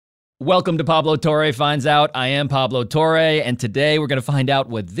Welcome to Pablo Torre Finds Out. I am Pablo Torre, and today we're going to find out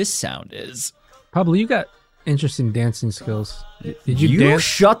what this sound is. Pablo, you got interesting dancing skills. Did you dance?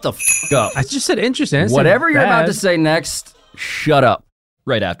 Shut the f*** up. I just said interesting. Whatever you're about to say next, shut up.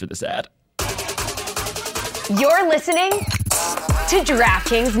 Right after this ad. You're listening to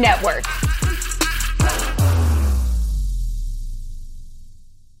DraftKings Network.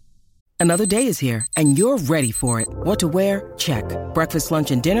 Another day is here, and you're ready for it. What to wear? Check. Breakfast, lunch,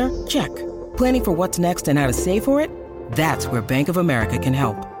 and dinner? Check. Planning for what's next and how to save for it? That's where Bank of America can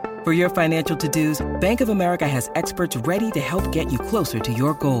help. For your financial to-dos, Bank of America has experts ready to help get you closer to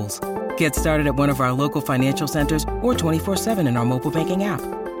your goals. Get started at one of our local financial centers or 24/7 in our mobile banking app.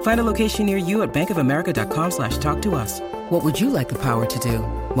 Find a location near you at bankofamerica.com/talktous. What would you like the power to do?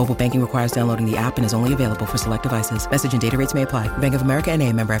 Mobile banking requires downloading the app and is only available for select devices. Message and data rates may apply. Bank of America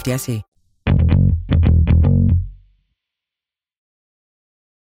N.A., member FDIC.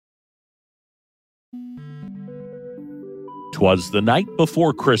 'Twas the night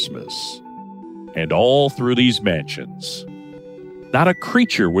before Christmas, and all through these mansions, not a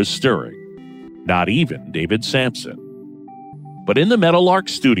creature was stirring, not even David Sampson. But in the Meadowlark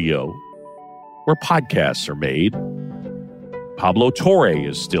studio, where podcasts are made, Pablo Torre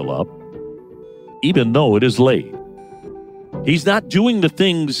is still up, even though it is late. He's not doing the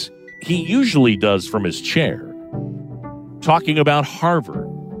things he usually does from his chair, talking about Harvard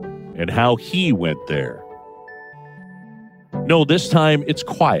and how he went there. No, this time it's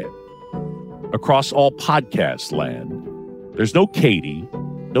quiet. Across all podcast land, there's no Katie,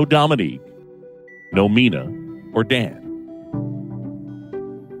 no Dominique, no Mina or Dan.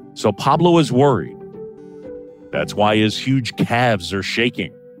 So Pablo is worried. That's why his huge calves are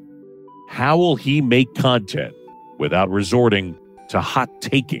shaking. How will he make content without resorting to hot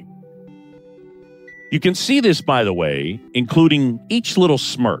taking? You can see this, by the way, including each little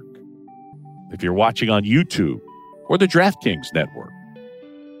smirk, if you're watching on YouTube or the DraftKings network.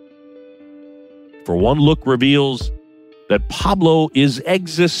 For one look reveals that Pablo is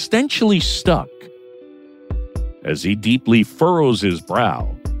existentially stuck as he deeply furrows his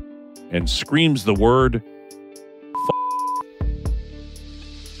brow and screams the word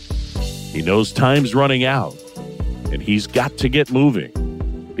He knows time's running out, and he's got to get moving.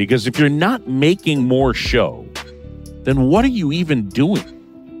 Because if you're not making more show, then what are you even doing?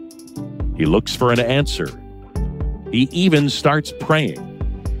 He looks for an answer. He even starts praying.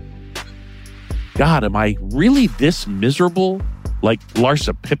 God, am I really this miserable, like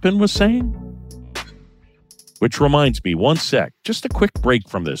Larsa Pippen was saying? Which reminds me, one sec, just a quick break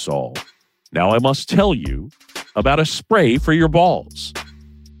from this all. Now I must tell you about a spray for your balls.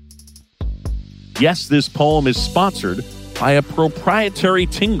 Yes, this poem is sponsored by a proprietary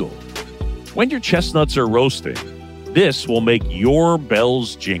tingle. When your chestnuts are roasting, this will make your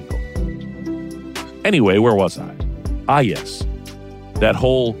bells jingle. Anyway, where was I? Yes, that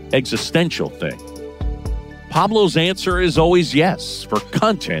whole existential thing. Pablo's answer is always yes, for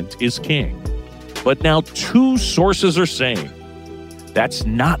content is king. But now two sources are saying that's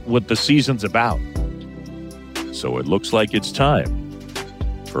not what the season's about. So it looks like it's time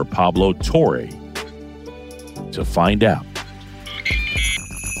for Pablo Torre to find out.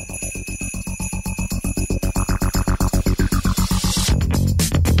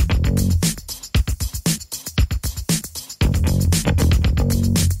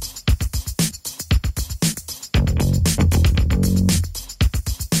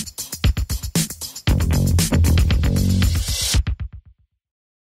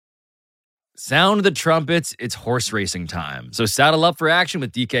 Sound the trumpets, it's horse racing time. So saddle up for action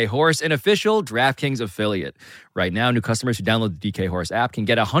with DK Horse, an official DraftKings affiliate. Right now, new customers who download the DK Horse app can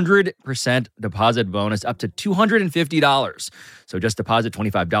get a 100% deposit bonus up to $250. So just deposit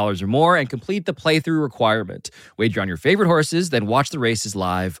 $25 or more and complete the playthrough requirement. Wager on your favorite horses, then watch the races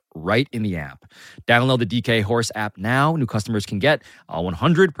live right in the app. Download the DK Horse app now. New customers can get a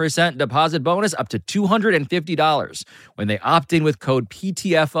 100% deposit bonus up to $250 when they opt in with code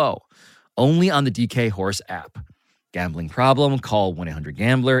PTFO. Only on the DK Horse app. Gambling problem? Call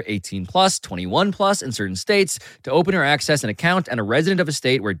 1-800-GAMBLER, 18 plus, 21 plus in certain states to open or access an account and a resident of a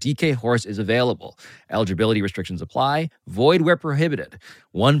state where DK Horse is available. Eligibility restrictions apply. Void where prohibited.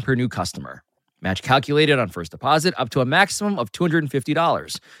 One per new customer. Match calculated on first deposit up to a maximum of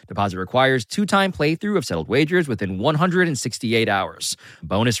 $250. Deposit requires 2-time playthrough of settled wagers within 168 hours.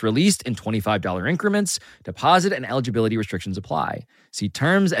 Bonus released in $25 increments. Deposit and eligibility restrictions apply. See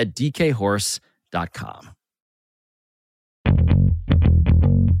terms at dkhorse.com.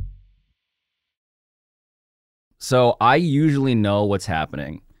 So I usually know what's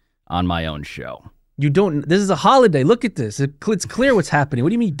happening on my own show. You don't. This is a holiday. Look at this. It's clear what's happening. What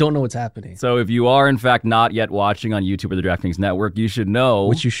do you mean you don't know what's happening? So if you are, in fact, not yet watching on YouTube or the DraftKings Network, you should know.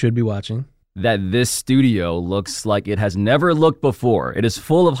 Which you should be watching. That this studio looks like it has never looked before. It is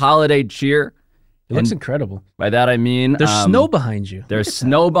full of holiday cheer. It looks incredible. By that I mean... There's snow behind you. There's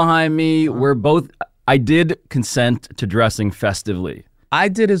snow behind me. I did consent to dressing festively. I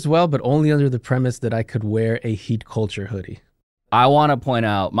did as well, but only under the premise that I could wear a heat culture hoodie. I want to point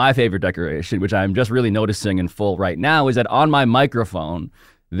out my favorite decoration, which I'm just really noticing in full right now, is that on my microphone,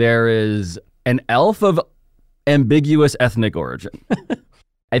 there is an elf of ambiguous ethnic origin.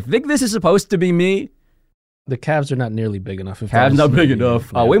 I think this is supposed to be me. The calves are not nearly big enough. Calves not big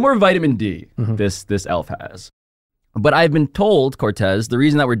enough. Yeah. Way more vitamin D this elf has. But I've been told, Cortez, the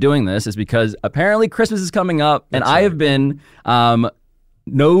reason that we're doing this is because apparently Christmas is coming up, and I have been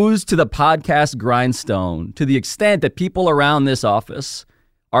nose to the podcast grindstone to the extent that people around this office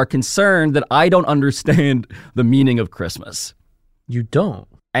are concerned that I don't understand the meaning of Christmas. You don't.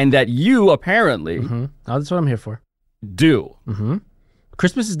 And that you apparently That's what I'm here for. do.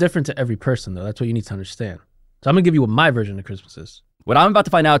 Christmas is different to every person, though. That's what you need to understand. So I'm going to give you what my version of Christmas is. What I'm about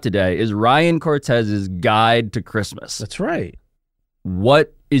to find out today is Ryan Cortez's guide to Christmas. That's right.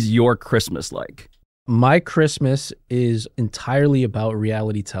 What is your Christmas like? My Christmas is entirely about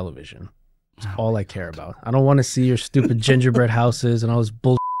reality television. That's all I care about. I don't want to see your stupid gingerbread houses and all this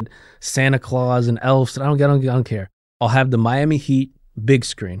bullshit, Santa Claus and elves. I don't care. I'll have the Miami Heat big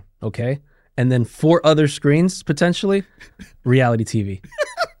screen, okay? And then 4 other screens, potentially, reality TV.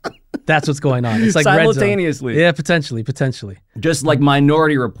 That's what's going on. It's like simultaneously. Red Zone. Yeah, potentially. Just like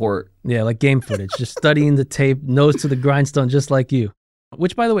Minority Report. Yeah, like game footage. Just studying the tape, nose to the grindstone, just like you.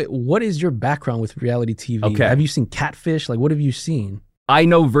 Which, by the way, what is your background with reality TV? Okay. Have you seen Catfish? Like, what have you seen? I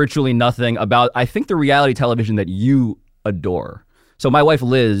know virtually nothing about, I think, the reality television that you adore. So my wife,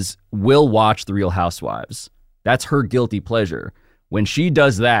 Liz, will watch The Real Housewives. That's her guilty pleasure. When she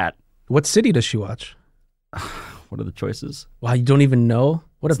does that... What city does she watch? What are the choices? Wow, you don't even know?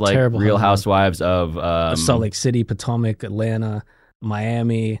 What It's a like terrible Real homework. Housewives of... Salt Lake City, Potomac, Atlanta,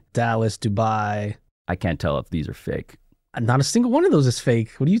 Miami, Dallas, Dubai. I can't tell if these are fake. Not a single one of those is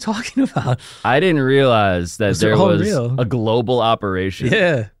fake. What are you talking about? I didn't realize that They're there all was real. a global operation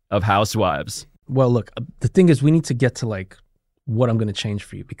Yeah. of housewives. Well, look, the thing is, we need to get to like what I'm going to change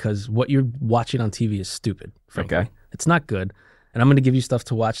for you because what you're watching on TV is stupid. Frankly. Okay. It's not good. And I'm going to give you stuff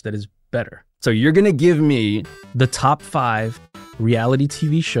to watch that is better. So you're going to give me... The top 5 reality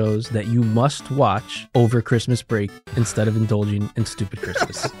TV shows that you must watch over Christmas break instead of indulging in stupid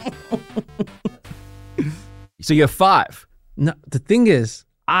Christmas. So you have 5. No, the thing is,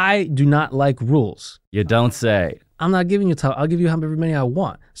 I do not like rules. You don't say. I'm not giving you time. I'll give you however many I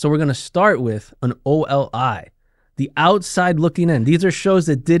want. So we're going to start with an OLI, the outside looking in. These are shows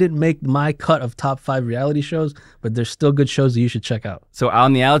that didn't make my cut of top 5 reality shows, but they're still good shows that you should check out. So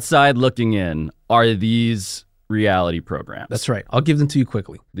on the outside looking in are these reality programs. That's right. I'll give them to you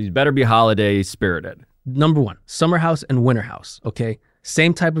quickly. These better be holiday spirited. Number 1, Summer House and Winter House. Okay.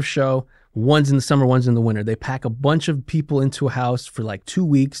 Same type of show. One's in the summer, one's in the winter. They pack a bunch of people into a house for like 2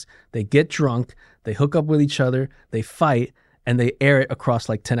 weeks. They get drunk. They hook up with each other. They fight. And they air it across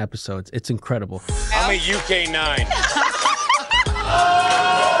like 10 episodes. It's incredible. I'm a UK9.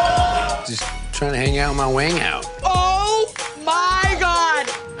 Just trying to hang out in my wang out. Oh my God!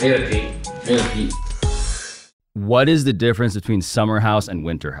 I gotta pee. What is the difference between Summer House and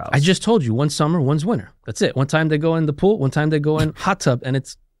Winter House? I just told you, one's summer, one's winter. That's it. One time they go in the pool, one time they go in hot tub, and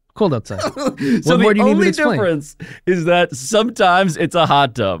it's cold outside. So What more the do you need me to only explain? difference is that sometimes it's a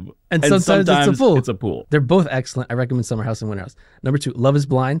hot tub. And sometimes it's a pool. It's a pool. They're both excellent. I recommend Summer House and Winter House. Number 2, Love is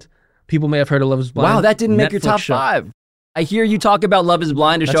Blind. People may have heard of Love is Blind. Wow, that didn't make your Netflix top show. 5. I hear you talk about Love is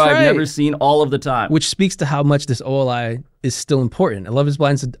Blind, a That's show I've right. never seen all of the time. Which speaks to how much this OLI is still important. And Love is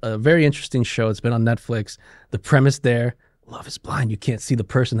Blind is a very interesting show. It's been on Netflix. The premise there, love is blind. You can't see the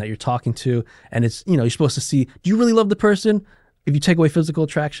person that you're talking to. And it's, you're supposed to see, do you really love the person? If you take away physical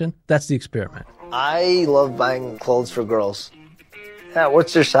attraction, that's the experiment. I love buying clothes for girls. Yeah,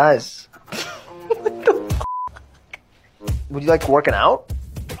 what's your size? Would you like working out?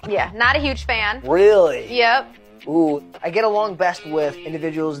 Yeah, not a huge fan. Really? Yep. Ooh, I get along best with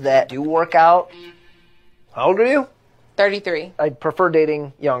individuals that do work out. How old are you? 33. I prefer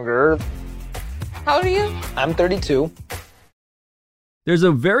dating younger. How old are you? I'm 32. There's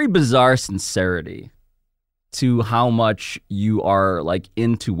a very bizarre sincerity to how much you are like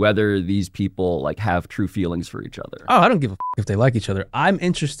into whether these people like have true feelings for each other. Oh, I don't give a if they like each other. I'm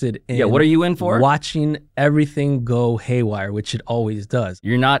interested in What are you in for? Watching everything go haywire, which it always does.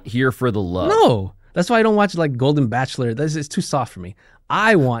 You're not here for the love. No. That's why I don't watch like Golden Bachelor. It's too soft for me.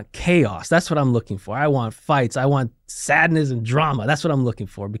 I want chaos. That's what I'm looking for. I want fights. I want sadness and drama. That's what I'm looking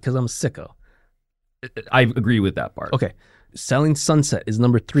for because I'm a sicko. I agree with that part. Okay. Selling Sunset is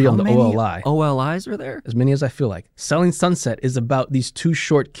number 3 on the OLI. OLIs are there? As many as I feel like. Selling Sunset is about these 2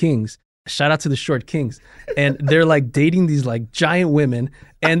 short kings. Shout out to the short kings. And they're like dating these like giant women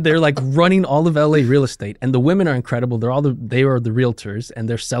and they're like running all of LA real estate. And the women are incredible. They are the realtors and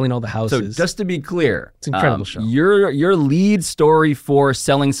they're selling all the houses. So just to be clear, it's an incredible show. Your lead story for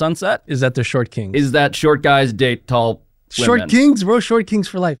Selling Sunset is that they're short kings. Is that short guys date tall short women. Kings, bro. Short kings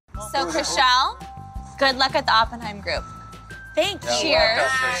for life. So, Chriselle, good luck at the Oppenheim group. Thank you. Cheers.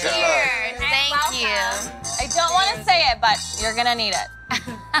 Cheers. Thank you. I don't want to say it, but you're going to need it.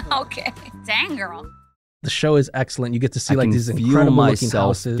 Okay. Dang, girl. The show is excellent. You get to see like these incredible looking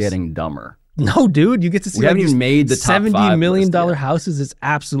houses. Getting dumber. No, dude, you get to see. We haven't even made the top $70 million houses. It's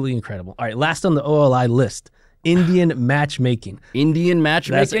absolutely incredible. All right, last on the OLI list. Indian matchmaking. Indian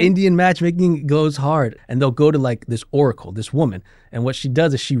matchmaking? That's Indian matchmaking goes hard. And they'll go to like this oracle, this woman. And what she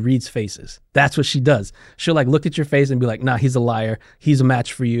does is she reads faces. That's what she does. She'll like look at your face and be like, nah, he's a liar. He's a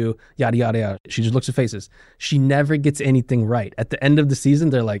match for you. Yada, yada, yada. She just looks at faces. She never gets anything right. At the end of the season,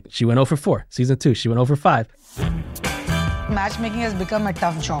 they're like, she went 0 for 4. Season 2, she went 0 for 5. Matchmaking has become a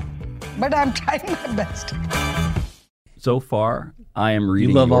tough job. But I'm trying my best. So far, I am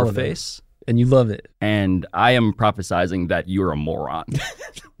reading your face. And you love it. And I am prophesizing that you're a moron.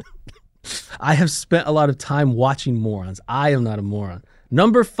 I have spent a lot of time watching morons. I am not a moron.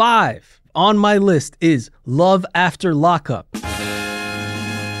 Number 5 on my list is Love After Lockup.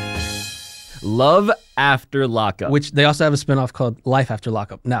 Love After Lockup. Which they also have a spinoff called Life After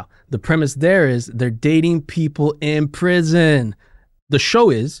Lockup. Now, the premise there is they're dating people in prison. The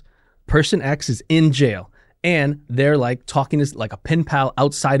show is person X is in jail. And they're like talking as like a pen pal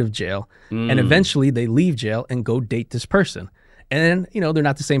outside of jail. And eventually they leave jail and go date this person. And, you know, they're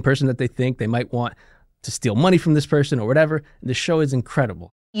not the same person that they think. They might want to steal money from this person or whatever. The show is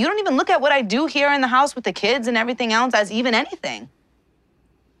incredible. You don't even look at what I do here in the house with the kids and everything else as even anything.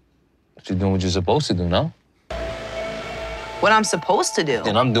 But you're doing what you're supposed to do, no? What I'm supposed to do?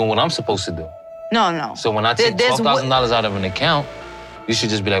 And I'm doing what I'm supposed to do. No. So when I take $12,000 out of an account, you should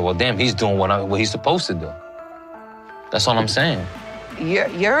just be like, well, damn, he's doing what he's supposed to do. That's all I'm saying.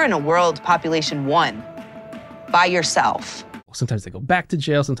 You're in a world population 1 by yourself. Sometimes they go back to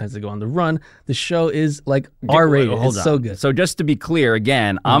jail. Sometimes they go on the run. The show is like R-rated. It's so good. So just to be clear,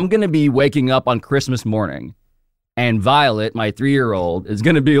 again, I'm going to be waking up on Christmas morning and Violet, my 3-year-old, is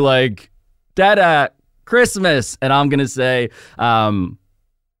going to be like, Dada, Christmas. And I'm going to say, come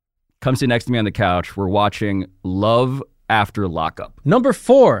sit next to me on the couch. We're watching Love After Lockup. Number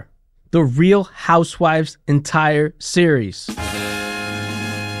 4, The Real Housewives entire series.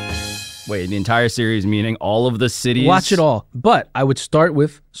 Wait, the entire series meaning all of the cities? Watch it all. But I would start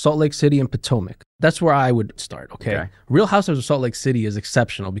with Salt Lake City and Potomac. That's where I would start, okay? Real Housewives of Salt Lake City is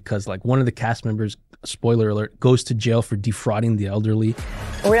exceptional because like one of the cast members, spoiler alert, goes to jail for defrauding the elderly.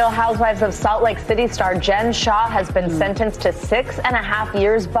 Real Housewives of Salt Lake City star Jen Shaw has been sentenced to 6.5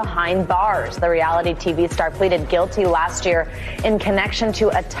 years behind bars. The reality TV star pleaded guilty last year in connection to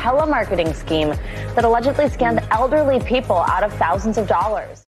a telemarketing scheme that allegedly scammed elderly people out of thousands of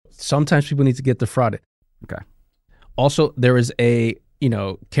dollars. Sometimes people need to get defrauded. Okay. Also, there is a,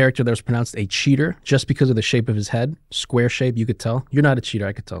 character that was pronounced a cheater just because of the shape of his head. Square shape, you could tell. You're not a cheater,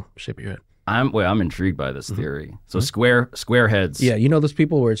 I could tell. Shape of your head. I'm intrigued by this theory. So square heads. Yeah, you know those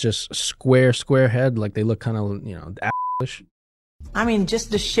people where it's just square head, like they look kind of, ass-ish? I mean,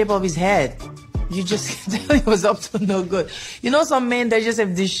 just the shape of his head. You just can tell he was up to no good. You know some men, they just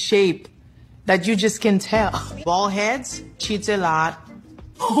have this shape that you just can tell. Bald heads, cheats a lot.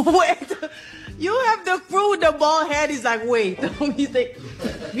 Wait, you have the crew with the bald head. He's like, wait,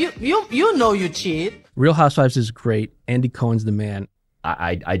 you know you cheat. Real Housewives is great. Andy Cohen's the man.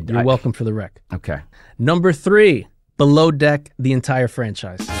 You're welcome for the rec. Okay. Number 3, Below Deck, the entire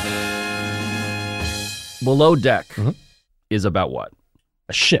franchise. Below Deck is about what?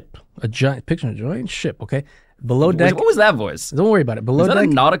 A ship. A giant ship, okay? Below Deck. What was that voice? Don't worry about it. Below Deck. Is that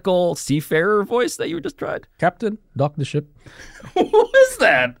Deck, a nautical seafarer voice that you just tried? Captain, dock the ship. What is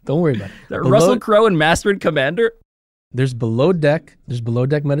that? Don't worry about it. That Russell Crowe and Master and Commander? There's Below Deck. There's Below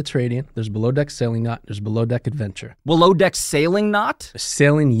Deck Mediterranean. There's Below Deck Sailing Yacht. There's Below Deck Adventure. Below Deck Sailing Yacht?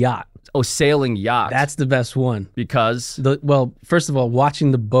 Sailing Yacht. Oh, Sailing Yacht. That's the best one. Because? Well, first of all,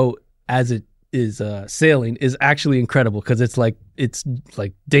 watching the boat as it is sailing is actually incredible because it's like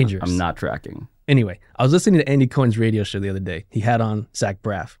dangerous. I'm not tracking. Anyway, I was listening to Andy Cohen's radio show the other day. He had on Zach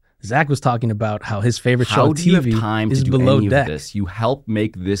Braff. Zach was talking about how his favorite show on TV time is to do Below any Deck. Of this? You help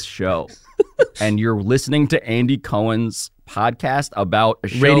make this show. and you're listening to Andy Cohen's podcast about a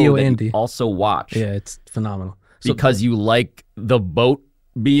show Radio that Andy. you also watch. Yeah, it's phenomenal. Because you like the boat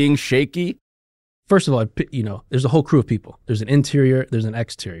being shaky? First of all, there's a whole crew of people. There's an interior, there's an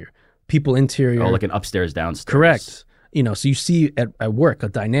exterior. People interior. Oh, like an upstairs, downstairs. Correct. So you see at work a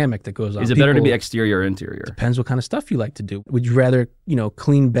dynamic that goes on. Is it better to be exterior or interior? Depends what kind of stuff you like to do. Would you rather,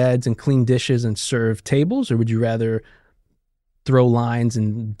 clean beds and clean dishes and serve tables, or would you rather throw lines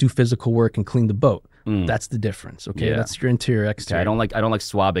and do physical work and clean the boat? That's the difference. Okay, Yeah. That's your interior, exterior. Okay, I don't like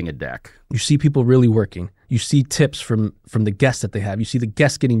swabbing a deck. You see people really working. You see tips from the guests that they have. You see the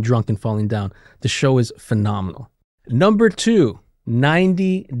guests getting drunk and falling down. The show is phenomenal. Number 2,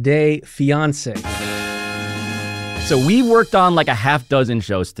 90 Day Fiancé. So we worked on like a half dozen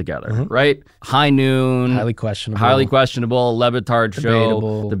shows together, right? High Noon. Highly questionable. Levitard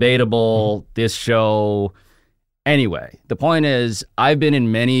Show. Debatable. This show. Anyway, the point is, I've been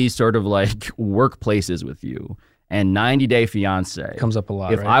in many sort of like workplaces with you, and 90 Day Fiancé comes up a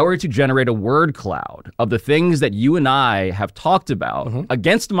lot. If right? I were to generate a word cloud of the things that you and I have talked about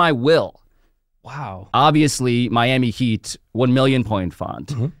against my will, wow. Obviously, Miami Heat 1 million point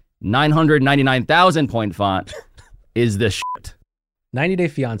font, 999,000 point font is this shit. 90 Day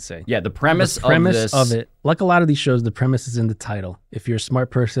Fiancé. Yeah, the premise of it, like a lot of these shows, the premise is in the title. If you're a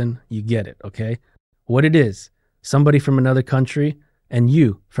smart person, you get it, okay? What it is, somebody from another country and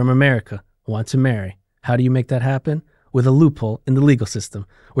you from America want to marry. How do you make that happen? With a loophole in the legal system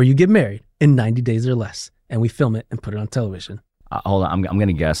where you get married in 90 days or less, and we film it and put it on television. Hold on, I'm going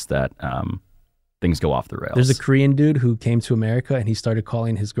to guess that things go off the rails. There's a Korean dude who came to America and he started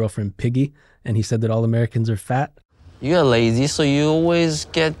calling his girlfriend Piggy, and he said that all Americans are fat. You're lazy, so you always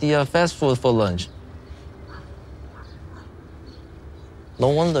get the fast food for lunch. No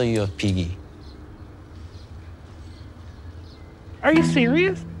wonder you're piggy. Are you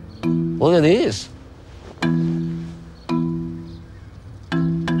serious? Look at this. I'm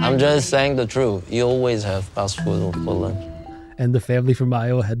just saying the truth. You always have fast food for lunch. And the family from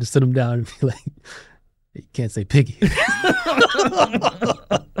Iowa had to sit him down and be like, you can't say Piggy.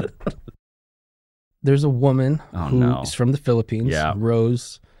 There's a woman who's from the Philippines,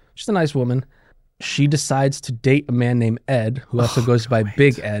 Rose. She's a nice woman. She decides to date a man named Ed, who also goes by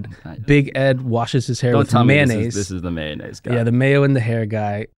Big Ed. Big Ed washes his hair with mayonnaise. This is the mayonnaise guy. Yeah, the mayo and the hair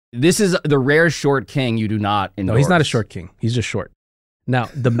guy. This is the rare short king you do not endorse. No, he's not a short king. He's just short. Now,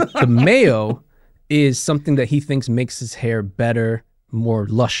 the mayo is something that he thinks makes his hair better, more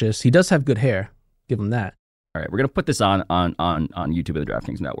luscious. He does have good hair. Give him that. All right, we're going to put this on YouTube at the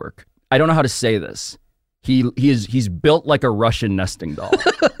DraftKings Network. I don't know how to say this. He's built like a Russian nesting doll.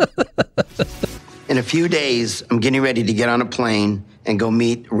 In a few days, I'm getting ready to get on a plane and go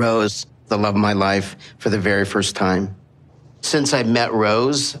meet Rose, the love of my life, for the very first time. Since I met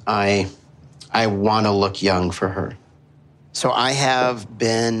Rose, I want to look young for her. So I have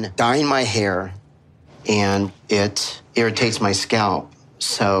been dyeing my hair, and it irritates my scalp.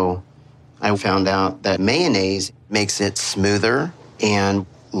 So I found out that mayonnaise makes it smoother and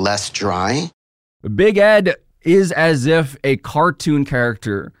less dry. Big Ed is as if a cartoon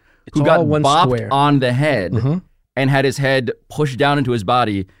character who got bopped on the head and had his head pushed down into his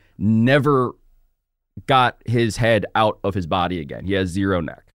body never got his head out of his body again. He has zero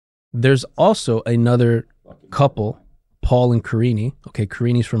neck. There's also another couple, Paul and Carini. Okay,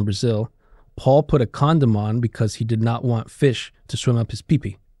 Carini's from Brazil. Paul put a condom on because he did not want fish to swim up his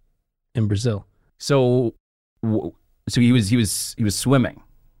pee-pee in Brazil. So he was swimming.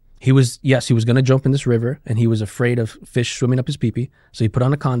 He was going to jump in this river, and he was afraid of fish swimming up his pee-pee, so he put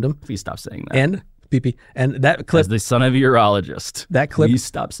on a condom. Please stop saying that. And pee-pee. And that clip... As the son of a urologist, that clip please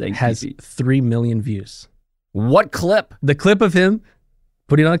stop saying has pee-pee. 3 million views. What clip? The clip of him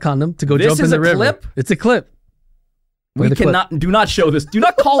putting on a condom to go jump in the river. This is a clip? It's a clip. We cannot... Do not show this. Do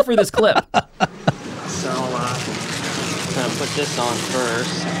not call for this clip. So, I'm going to put this on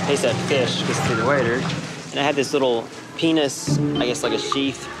first. In case that fish gets through the waiter. And I had this little penis, I guess like a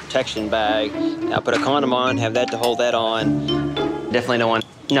sheath protection bag. And I put a condom on, have that to hold that on. Definitely don't want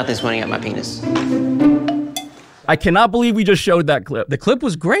nothing swimming up my penis. I cannot believe we just showed that clip. The clip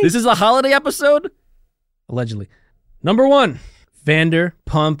was great. This is a holiday episode? Allegedly. Number 1,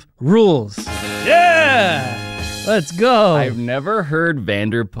 Vanderpump Rules. Yeah! Let's go. I've never heard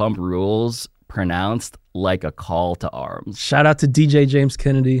Vanderpump Rules pronounced like a call to arms. Shout out to DJ James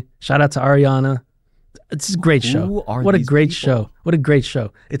Kennedy. Shout out to Ariana. It's a great show. What a great show. What a great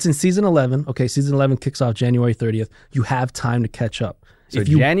show. It's in season 11. Okay, season 11 kicks off January 30th. You have time to catch up. So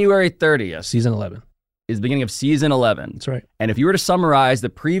January 30th. Season 11. is the beginning of season 11. That's right. And if you were to summarize the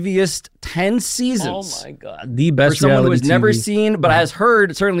previous 10 seasons, oh my God, the best for someone who has reality never TV. seen but has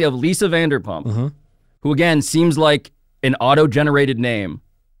heard certainly of Lisa Vanderpump, who again seems like an auto-generated name,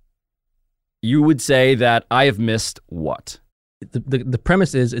 you would say that I have missed what? The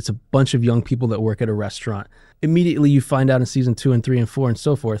premise is it's a bunch of young people that work at a restaurant. Immediately you find out in season 2 and 3 and 4 and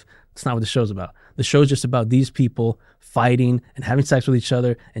so forth, it's not what the show's about. The show's just about these people fighting and having sex with each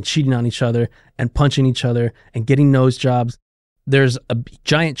other and cheating on each other and punching each other and getting nose jobs. There's a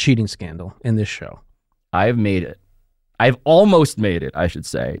giant cheating scandal in this show. I've made it. I've almost made it, I should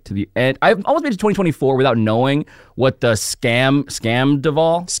say, to the end. I've almost made it to 2024 without knowing what the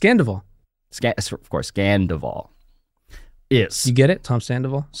Scandival, of course, Scandival is. You get it? Tom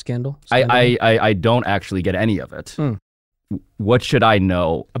Sandoval? Scandal? I don't actually get any of it. What should I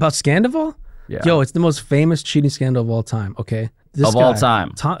know? About Scandival? Yeah. Yo, it's the most famous cheating scandal of all time, okay? All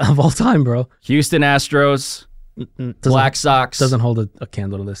time. Of all time, bro. Houston Astros, Black Sox. Doesn't hold a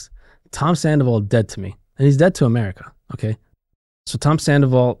candle to this. Tom Sandoval dead to me. And he's dead to America, okay? So Tom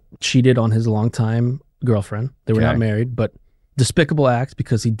Sandoval cheated on his longtime girlfriend. They were not married, but despicable act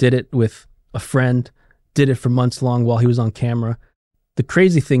because he did it with a friend, did it for months long while he was on camera. The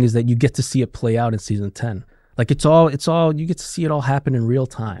crazy thing is that you get to see it play out in season 10. Like it's all, you get to see it all happen in real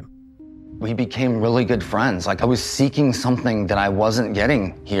time. We became really good friends. Like I was seeking something that I wasn't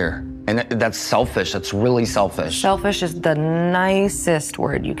getting here. And that's selfish. That's really selfish. Selfish is the nicest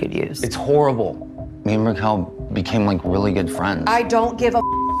word you could use. It's horrible. Me and Raquel became like really good friends. I don't give a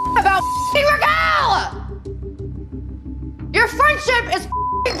about Raquel! Your friendship is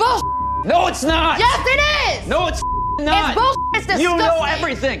bullshit. No, it's not. Yes, it is. No, it's not. It's bullshit. It's disgusting. You know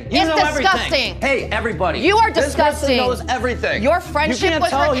everything. You know disgusting. Everything. Hey, everybody. You are This disgusting. person knows everything. Your friendship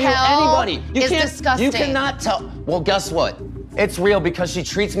with Raquel is disgusting. You cannot tell. Well, guess what? It's real because she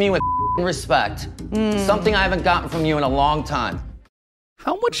treats me with respect. Something I haven't gotten from you in a long time.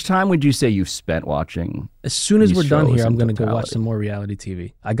 How much time would you say you've spent watching? As soon as we're done here, I'm going to go totality? watch some more reality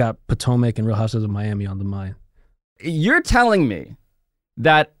TV. I got Potomac and Real Housewives of Miami on the mind. You're telling me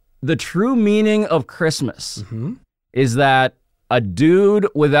that the true meaning of Christmas is that a dude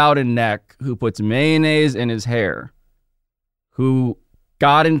without a neck who puts mayonnaise in his hair, who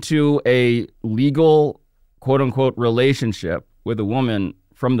got into a legal, quote unquote, relationship with a woman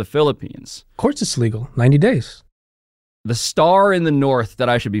from the Philippines. Of course it's legal. 90 days. The star in the north that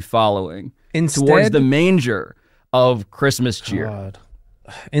I should be following Instead, towards the manger of Christmas cheer. God.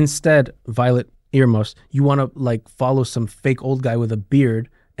 Instead, Violet Earmuffs, you want to like follow some fake old guy with a beard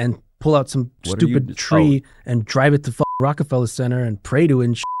and pull out some stupid tree and drive it to Rockefeller Center and pray to it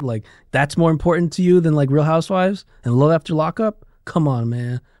and shit. Like that's more important to you than like Real Housewives and Love After Lockup? Come on,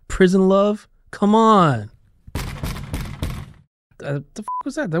 man. Prison Love? Come on. The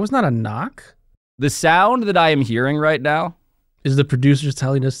was that? That was not a knock. The sound that I am hearing right now is the producers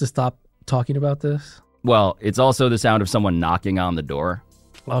telling us to stop talking about this. Well, it's also the sound of someone knocking on the door.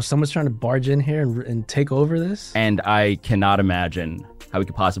 Oh, someone's trying to barge in here and take over this? And I cannot imagine how we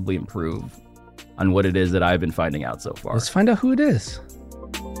could possibly improve on what it is that I've been finding out so far. Let's find out who it is.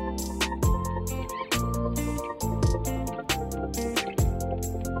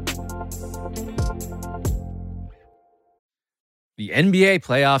 The NBA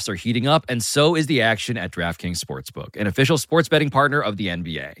playoffs are heating up, and so is the action at DraftKings Sportsbook, an official sports betting partner of the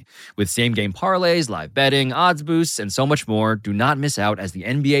NBA. With same-game parlays, live betting, odds boosts, and so much more, do not miss out as the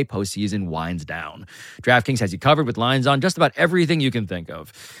NBA postseason winds down. DraftKings has you covered with lines on just about everything you can think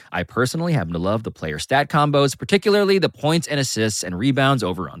of. I personally happen to love the player stat combos, particularly the points and assists and rebounds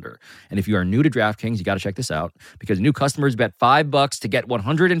over-under. And if you are new to DraftKings, you got to check this out, because new customers bet $5 to get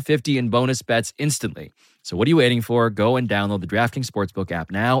 $150 in bonus bets instantly. So what are you waiting for? Go and download the DraftKings Sportsbook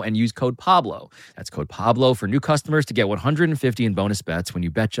app now and use code Pablo. That's code Pablo for new customers to get $150 in bonus bets when you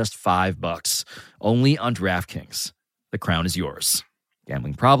bet just $5. Only on DraftKings. The crown is yours.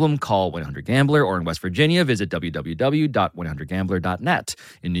 Gambling problem? Call 1-800-GAMBLER, or in West Virginia, visit www.100gambler.net.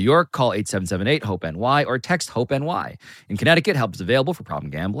 In New York, call 877-8-HOPE-NY or text HOPE-NY. In Connecticut, help is available for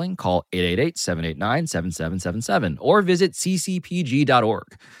problem gambling. Call 888-789-7777 or visit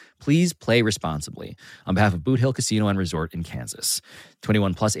ccpg.org. Please play responsibly. On behalf of Boot Hill Casino and Resort in Kansas.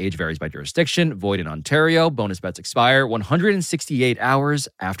 21 plus, age varies by jurisdiction. Void in Ontario. Bonus bets expire 168 hours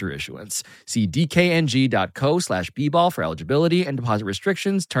after issuance. See dkng.co/bball for eligibility and deposit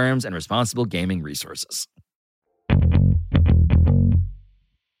restrictions, terms, and responsible gaming resources.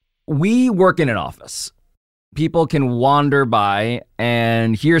 We work in an office. People can wander by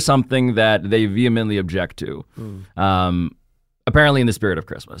and hear something that they vehemently object to. Apparently in the spirit of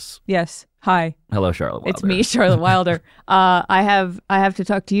Christmas. Yes. Hi. Hello, Charlotte Wilder. It's me, Charlotte Wilder. I have to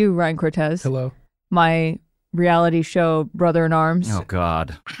talk to you, Ryan Cortez. Hello. my reality show Brother in Arms. Oh,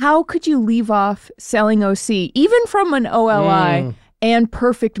 God. How could you leave off Selling OC, even from an OLI and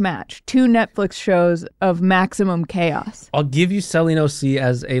Perfect Match, 2 Netflix shows of maximum chaos? I'll give you Selling OC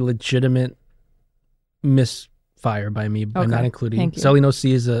as a legitimate misfire by me, by not including. Selling OC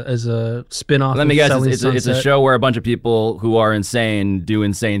is a spin-off. Let me guess, Selling it's a show where a bunch of people who are insane do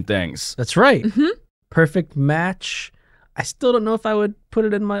insane things. That's right. Perfect Match. I still don't know if I would put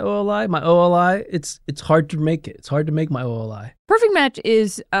it in my OLI. My OLI, it's hard to make it. It's hard to make my OLI. Perfect Match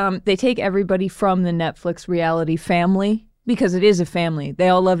is they take everybody from the Netflix reality family, because it is a family. They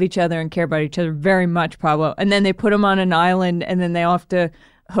all love each other and care about each other very much, Pablo. And then they put them on an island, and then they all have to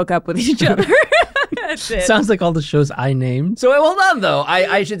hook up with each other. That's it. Sounds like all the shows I named. So hold on, though.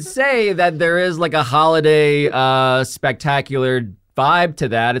 I should say that there is like a holiday spectacular vibe to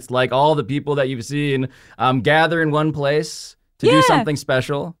that. It's like all the people that you've seen gather in one place to do something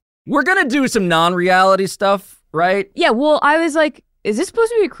special. We're going to do some non-reality stuff, right? Yeah, well, I was like, is this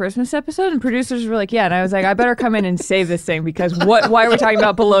supposed to be a Christmas episode? And producers were like, yeah. And I was like, I better come in and save this thing, because why are we talking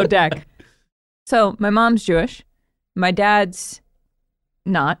about Below Deck? So my mom's Jewish. My dad's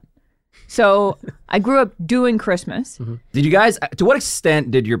not. So I grew up doing Christmas. Did you guys, to what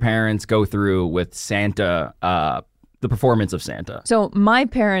extent did your parents go through with Santa, the performance of Santa? So my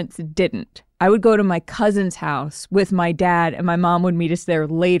parents didn't. I would go to my cousin's house with my dad, and my mom would meet us there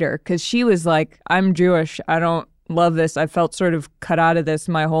later, because she was like, I'm Jewish. I don't love this. I felt sort of cut out of this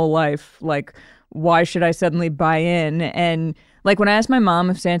my whole life. Like, why should I suddenly buy in? And like, when I asked my mom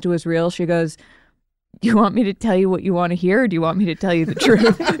if Santa was real, she goes, do you want me to tell you what you want to hear, or do you want me to tell you the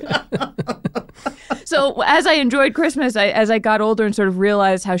truth? So as I enjoyed Christmas, as I got older and sort of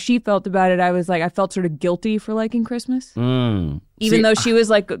realized how she felt about it, I was like, I felt sort of guilty for liking Christmas. Even though she was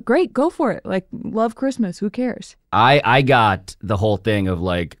like, great, go for it. Like, love Christmas. Who cares? I got the whole thing of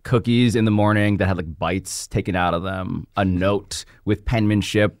like cookies in the morning that had like bites taken out of them, a note with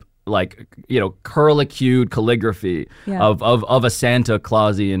penmanship, like, curlicued calligraphy of a Santa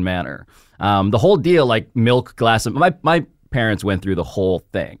Clausian manner. The whole deal, like milk glass. My parents went through the whole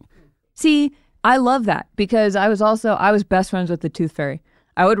thing. See, I love that, because I was best friends with the Tooth Fairy.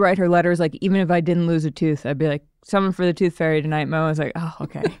 I would write her letters, like, even if I didn't lose a tooth, I'd be like, someone for the Tooth Fairy tonight. My mom was like, oh,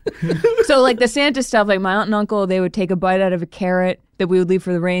 okay. So like the Santa stuff, like my aunt and uncle, they would take a bite out of a carrot that we would leave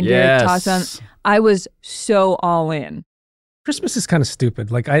for the reindeer, toss on. I was so all in. Christmas is kind of stupid.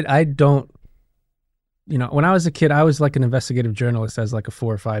 Like I don't, when I was a kid, I was like an investigative journalist as like a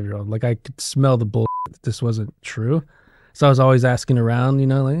 4 or 5 year old. Like I could smell the bullshit that this wasn't true. So I was always asking around,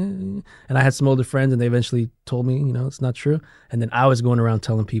 and I had some older friends, and they eventually told me, it's not true. And then I was going around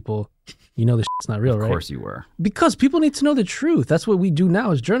telling people, this shit's not real, right? Of course you were. Because people need to know the truth. That's what we do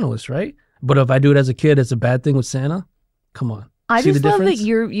now as journalists, right? But if I do it as a kid, it's a bad thing with Santa. Come on. I just love that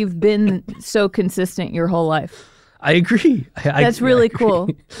you've been so consistent your whole life. I agree. That's really cool,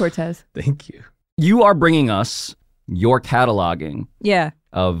 Cortez. Thank you. You are bringing us your cataloging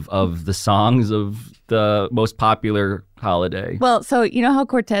of the songs of the most popular holiday. Well, so you know how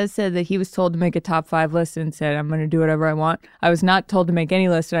Cortez said that he was told to make a top 5 list and said, I'm going to do whatever I want? I was not told to make any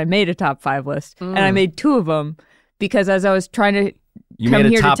list, and I made a top 5 list. And I made 2 of them because as I was trying to come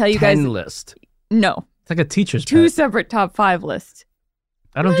here to tell you guys. You made a top 10 list. No. It's like a teacher's 2 pet. separate top 5 lists.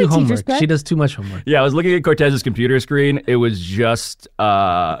 I don't do homework. She does too much homework. Yeah, I was looking at Cortez's computer screen. It was just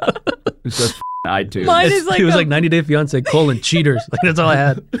iTunes. Mine is like it was like 90 Day Fiance : cheaters. Like that's all I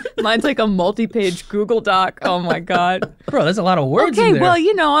had. Mine's like a multi-page Google Doc. Oh my god, bro, that's a lot of words. Okay, in there. well,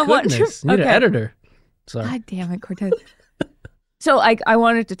 I want to. You need an editor. Sorry. God damn it, Cortez. So I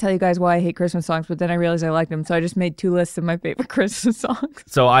wanted to tell you guys why I hate Christmas songs, but then I realized I liked them, so I just made 2 lists of my favorite Christmas songs.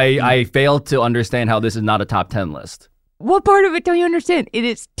 So I failed to understand how this is not a top 10 list. What part of it don't you understand? It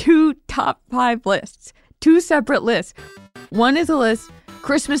is 2 top 5 lists, 2 separate lists. One is a list,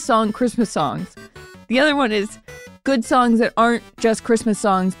 Christmas songs. The other one is good songs that aren't just Christmas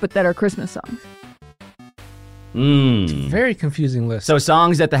songs, but that are Christmas songs. It's a very confusing list. So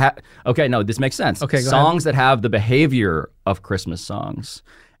songs that okay, no, this makes sense. Okay, songs that have the behavior of Christmas songs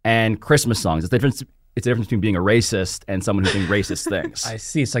and Christmas songs. It's the difference between being a racist and someone who's doing racist things. I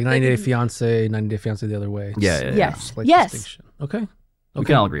see. It's like 90 Day Fiance, 90 Day Fiance the other way. Yes. Distinction. Okay. We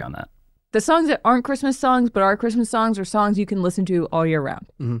can all agree on that. The songs that aren't Christmas songs but are Christmas songs are songs you can listen to all year round.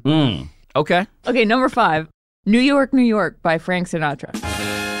 Okay. Okay, number 5, New York, New York by Frank Sinatra.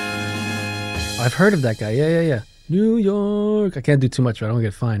 I've heard of that guy. Yeah. New York. I can't do too much, but I don't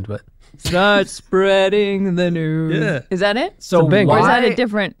get fined, but. Start spreading the news. Yeah. Is that it? So or is that a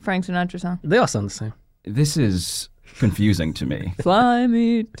different Frank Sinatra song? They all sound the same. This is confusing to me. Fly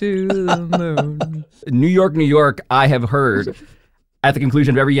me to the moon. New York, New York, I have heard. at the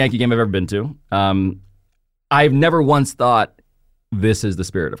conclusion of every Yankee game I've ever been to, I've never once thought this is the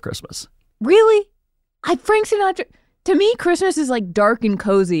spirit of Christmas. Really? Frank Sinatra. To me, Christmas is like dark and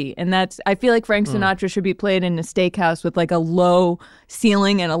cozy, and I feel like Frank Sinatra should be played in a steakhouse with like a low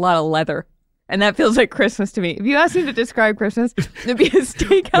ceiling and a lot of leather. And that feels like Christmas to me. If you asked me to describe Christmas, it'd be a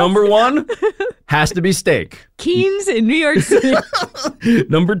steakhouse. Number 1 has to be steak. Keen's in New York City.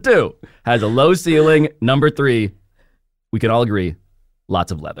 Number 2 has a low ceiling. Number 3, we can all agree,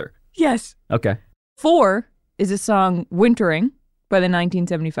 lots of leather. Yes. Okay. 4 is a song Wintering by the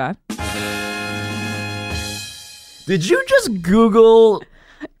 1975. Did you just Google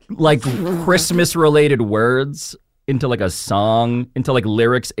like Christmas related words into like a song, into like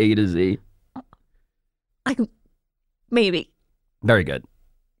lyrics A to Z? Maybe. Very good.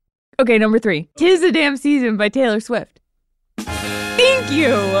 Okay, number 3. 'Tis the Damn Season by Taylor Swift. Thank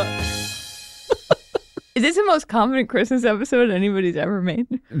you. Is this the most confident Christmas episode anybody's ever made?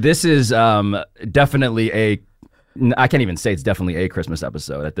 This is definitely I can't even say it's definitely a Christmas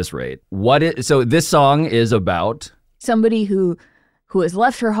episode at this rate. So this song is about somebody who has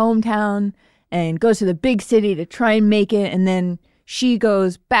left her hometown and goes to the big city to try and make it, and then she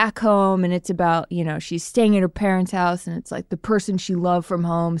goes back home, and it's about, she's staying at her parents' house, and it's like the person she loved from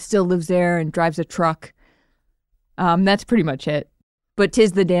home still lives there and drives a truck. That's pretty much it. But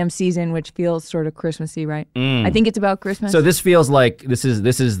 'tis the damn season, which feels sort of Christmassy, right? I think it's about Christmas. So this feels like this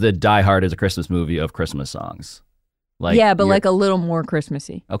is the Die Hard as a Christmas movie of Christmas songs. Yeah, but like a little more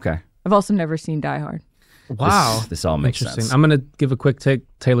Christmassy. Okay. I've also never seen Die Hard. Wow. This all makes sense. I'm going to give a quick take.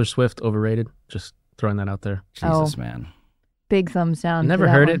 Taylor Swift, overrated. Just throwing that out there. Jesus, man. Big thumbs down. I never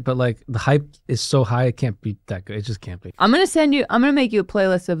heard it, but like the hype is so high, it can't be that good. It just can't be. I'm going to make you a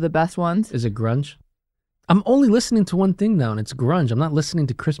playlist of the best ones. Is it grunge? I'm only listening to one thing now, and it's grunge. I'm not listening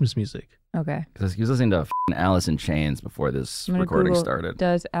to Christmas music. Okay. Because he was listening to Alice in Chains before this recording started.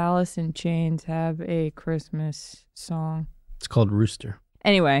 Does Alice in Chains have a Christmas song? It's called Rooster.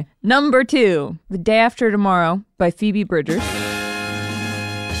 Anyway, number 2, The Day After Tomorrow by Phoebe Bridgers.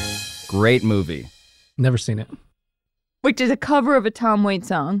 Great movie. Never seen it. Which is a cover of a Tom Waits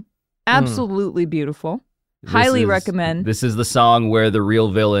song. Absolutely beautiful. Highly recommend. This is the song where the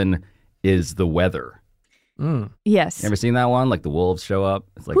real villain is the weather. Yes. You ever seen that one? Like the wolves show up.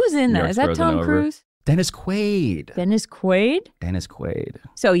 It's like who's in that? Is that Tom Cruise? Dennis Quaid. Dennis Quaid? Dennis Quaid.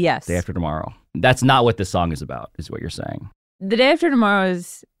 So yes. Day After Tomorrow. That's not what this song is about, is what you're saying. The Day After Tomorrow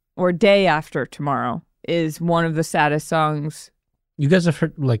Day After Tomorrow is one of the saddest songs. You guys have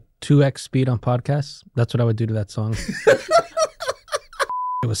heard like 2x speed on podcasts? That's what I would do to that song.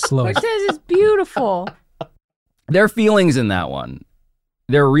 It was slow. Cortez is beautiful. There are feelings in that one.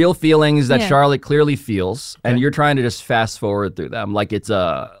 There are real feelings that Charlotte clearly feels, and you're trying to just fast forward through them like it's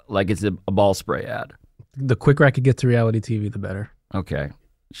a ball spray ad. The quicker I could get to reality TV, the better. Okay.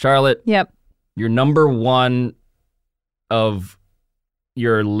 Charlotte. Yep. Your number 1 of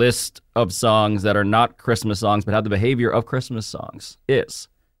your list of songs that are not Christmas songs but have the behavior of Christmas songs is?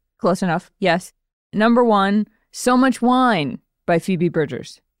 Close enough. Yes. Number 1, So Much Wine by Phoebe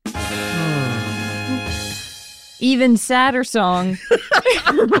Bridgers. Even sadder song.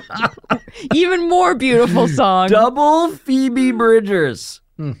 Even more beautiful song. Double Phoebe Bridgers.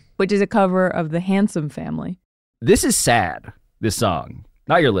 Which is a cover of The Handsome Family. This is sad, this song.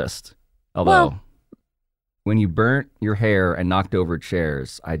 Not your list. Although, when you burnt your hair and knocked over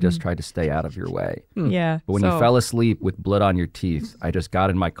chairs, I just tried to stay out of your way. Yeah. But when you fell asleep with blood on your teeth, I just got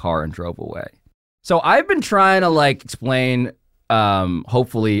in my car and drove away. So I've been trying to explain,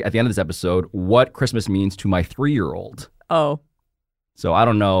 hopefully at the end of this episode, what Christmas means to my 3-year-old. Oh. So I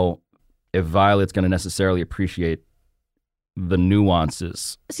don't know if Violet's going to necessarily appreciate the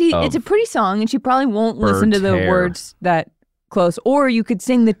nuances. See, it's a pretty song, and she probably won't listen to the words that close. Or you could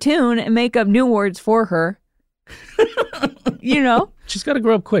sing the tune and make up new words for her. You know? She's got to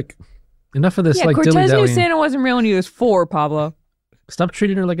grow up quick. Enough of this Cortez dilly-dallying. knew Santa wasn't real when he was 4, Pablo. Stop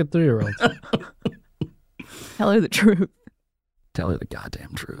treating her like a 3-year-old. Tell her the truth. Tell her the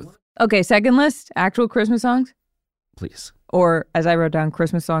goddamn truth. Okay, second list, actual Christmas songs? Please. Or, as I wrote down,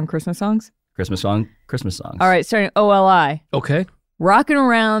 Christmas songs. Christmas song, Christmas songs. All right, starting OLI. Okay. Rockin'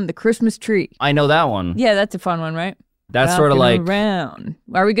 Around the Christmas Tree. I know that one. Yeah, that's a fun one, right? That's sort of like... Around.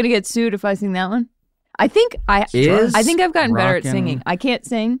 Are we going to get sued if I sing that one? I think I've gotten better at singing. I can't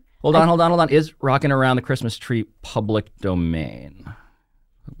sing. Hold on. Is Rockin' Around the Christmas Tree public domain?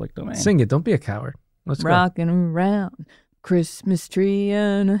 Public domain. Sing it. Don't be a coward. Let's Rockin' around Christmas tree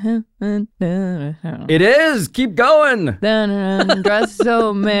and It is. Keep going. Dress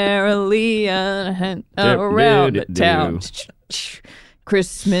so merrily around the town.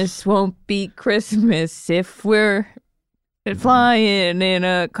 Christmas won't be Christmas if we're flying in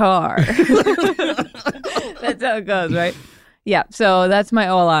a car. That's how it goes, right? Yeah, so that's my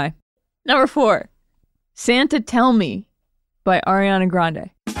OLI. Number 4, Santa Tell Me by Ariana Grande.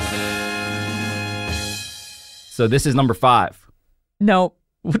 So this is number 5. Nope.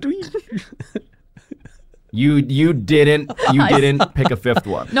 What do you didn't pick a 5th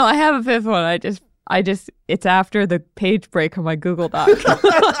one. No, I have a 5th one. I just it's after the page break on my Google Doc.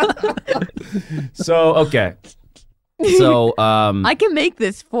 So, okay. So, I can make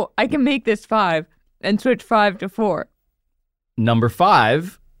this 5 and switch 5 to 4. Number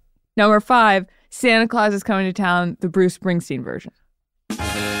 5, Santa Claus is Coming to Town, the Bruce Springsteen version.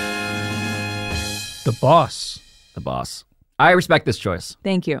 The Boss. I respect this choice.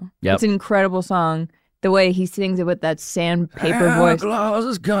 Thank you. Yep. It's an incredible song. The way he sings it with that sandpaper voice. Santa Claus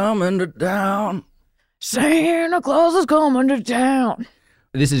is coming to town. Santa Claus is coming to town.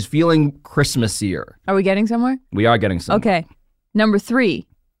 This is feeling Christmasier. Are we getting somewhere? We are getting somewhere. Okay. Number 3,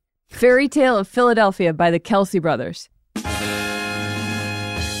 Fairy Tale of Philadelphia by the Kelsey Brothers.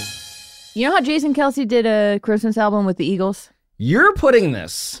 You know how Jason Kelsey did a Christmas album with the Eagles? You're putting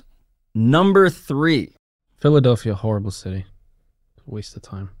this number 3. Philadelphia, horrible city. Waste of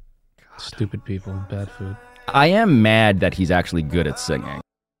time. God. Stupid people and bad food. I am mad that he's actually good at singing.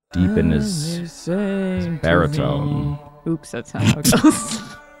 Deep in his baritone. Oops, that's not how it goes.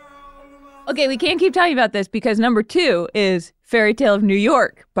 Okay, we can't keep talking about this because number 2 is Fairy Tale of New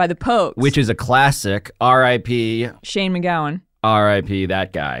York by the Pogues. Which is a classic. R.I.P. Shane McGowan. R.I.P.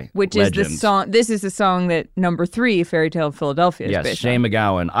 that guy. Which Legend. is the song. This is the song that number 3, Fairy Tale of Philadelphia, is yes, based Shane on.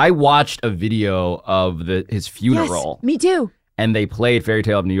 McGowan. I watched a video of his funeral. Yes, me too. And they played Fairy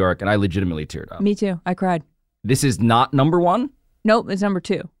Tale of New York, and I legitimately teared up. Me too. I cried. This is not number 1? Nope, it's number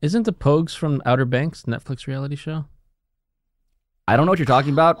 2. Isn't the Pogues from Outer Banks, Netflix reality show? I don't know what you're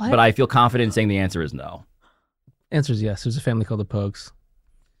talking about, What? but I feel confident in saying the answer is no. Answer is yes. There's a family called the Pogues.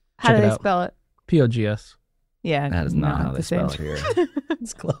 How do they spell it? Pogs. Yeah. That is not how they spell it here.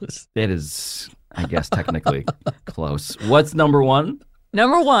 It's close. It is, I guess, technically close. What's number 1?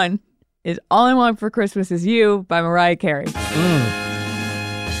 Number 1 is All I Want for Christmas Is You by Mariah Carey.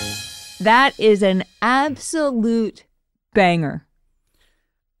 That is an absolute banger.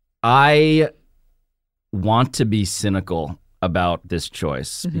 I want to be cynical about this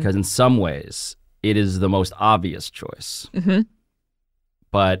choice because in some ways it is the most obvious choice.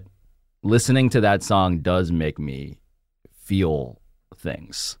 But listening to that song does make me feel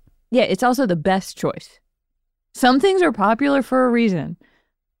things. Yeah, it's also the best choice. Some things are popular for a reason,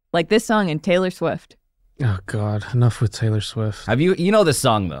 like this song and Taylor Swift. Oh, God. Enough with Taylor Swift. Have you know this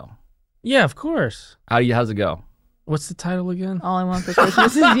song, though? Yeah, of course. How's it go? What's the title again? All I Want for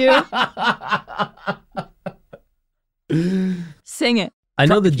Christmas Is You. Sing it. I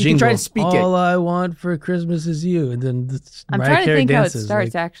know the jingle. You can try to speak All I want for Christmas is you. And then I'm Mariah trying to Carey think how it dances,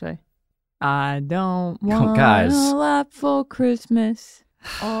 starts, like, actually. I don't want guys. a lot for Christmas.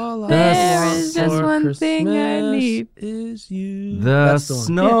 All there is just one thing I need. Is you. The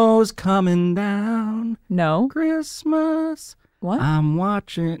snow's coming down. No. Christmas. What? I'm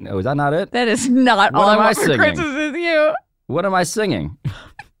watching. Oh, is that not it? That is not What All I am I Want for singing? Christmas Is You. What am I singing?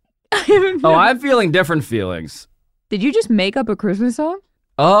 Oh, I'm feeling different feelings. Did you just make up a Christmas song?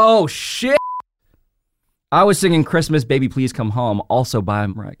 Oh, shit. I was singing Christmas, Baby Please Come Home, also by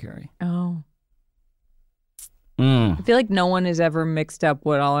Mariah Carey. Oh. I feel like no one has ever mixed up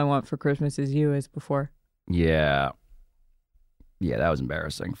what All I Want for Christmas Is You is before. Yeah. Yeah, that was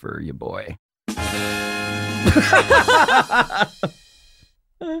embarrassing for you, boy.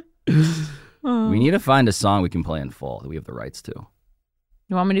 We need to find a song we can play in full that we have the rights to.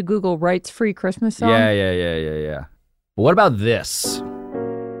 You want me to Google rights-free Christmas song? Yeah. But what about this?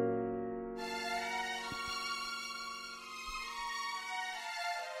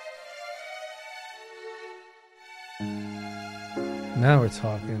 Now we're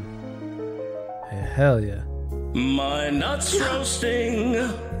talking. Hey, hell yeah. My nuts roasting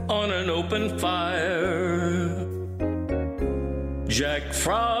on an open fire. Jack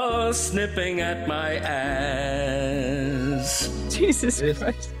Frost nipping at my ass. Jesus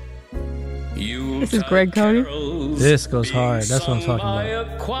Christ. This is Greg Cody? This goes hard. That's what I'm talking about.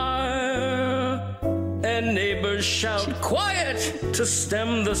 A choir, and neighbors shout quiet to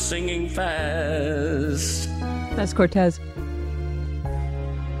stem the singing fast. That's Cortez.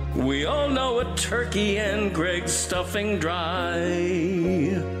 We all know a turkey and Greg's stuffing dry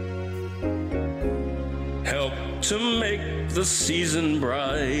help to make the season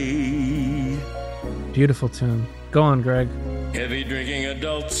bright. Beautiful tune. Go on, Greg. Heavy drinking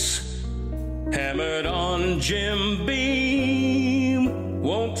adults hammered on Jim Beam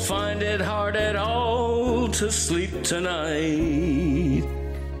Won't find it hard at all to sleep tonight.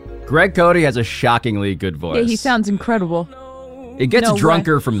 Greg Cody has a shockingly good voice. Yeah, he sounds incredible. It gets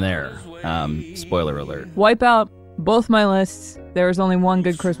drunker from there. Spoiler alert. Wipe out both my lists. There was only one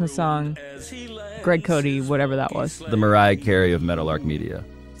good Christmas song. Greg Cody, whatever that was. The Mariah Carey of Meadowlark Media.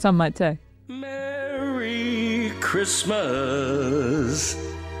 Some might say. Merry Christmas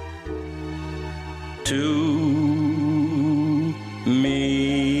to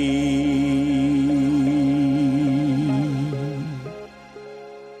me.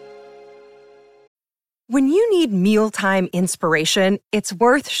 When you need mealtime inspiration, it's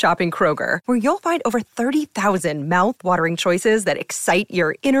worth shopping Kroger, where you'll find over 30,000 mouth-watering choices that excite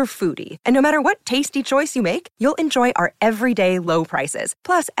your inner foodie. And no matter what tasty choice you make, you'll enjoy our everyday low prices,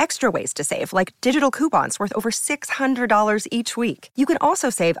 plus extra ways to save, like digital coupons worth over $600 each week. You can also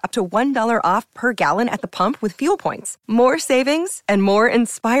save up to $1 off per gallon at the pump with fuel points. More savings and more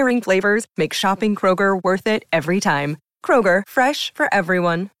inspiring flavors make shopping Kroger worth it every time. Kroger, fresh for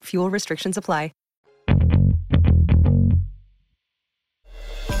everyone. Fuel restrictions apply.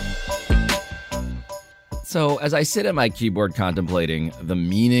 So, as I sit at my keyboard contemplating the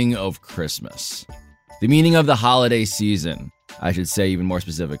meaning of Christmas, the meaning of the holiday season, I should say even more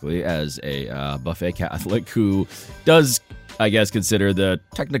specifically, as a buffet Catholic who does, I guess, consider the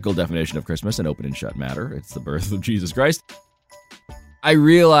technical definition of Christmas an open and shut matter. It's the birth of Jesus Christ. I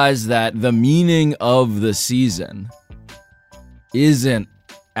realize that the meaning of the season isn't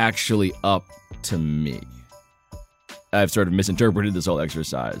actually up to me. I've sort of misinterpreted this whole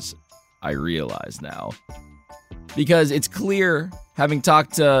exercise. I realize now. Because it's clear, having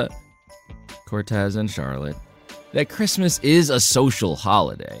talked to Cortez and Charlotte, that Christmas is a social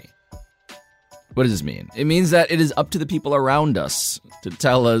holiday. What does this mean? It means that it is up to the people around us to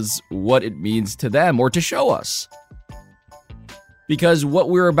tell us what it means to them or to show us. Because what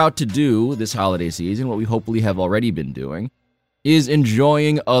we're about to do this holiday season, what we hopefully have already been doing, is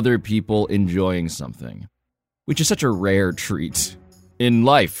enjoying other people enjoying something, which is such a rare treat in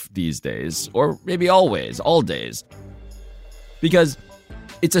life these days, or maybe always, all days. Because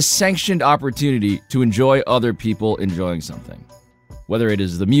it's a sanctioned opportunity to enjoy other people enjoying something. Whether it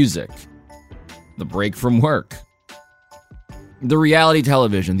is the music, the break from work, the reality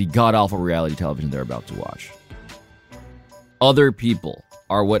television, the god-awful reality television they're about to watch. Other people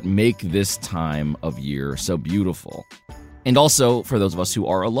are what make this time of year so beautiful. And also, for those of us who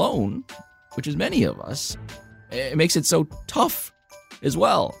are alone, which is many of us, it makes it so tough as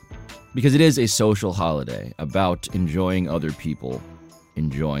well, because it is a social holiday about enjoying other people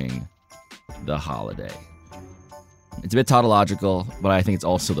enjoying the holiday. It's a bit tautological, but I think it's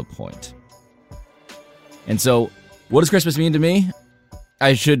also the point. And so, what does Christmas mean to me?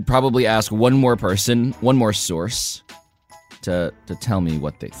 I should probably ask one more person, one more source, to tell me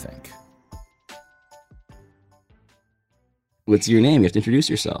what they think. What's your name? You have to introduce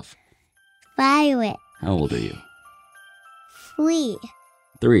yourself. Violet. How old are you?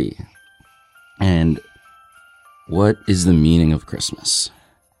 3. And what is the meaning of Christmas?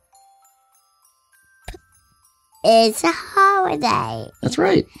 It's a holiday. That's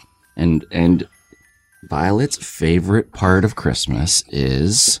right. And Violet's favorite part of Christmas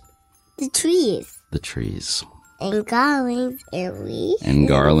is the trees. The trees. And garlands and wreaths. And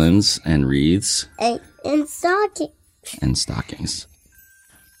garlands and wreaths. And stockings. And stockings.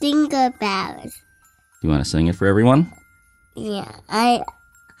 Jingle bells. You want to sing it for everyone? Yeah,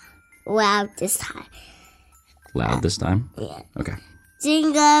 loud this time. Loud this time? Yeah. Okay.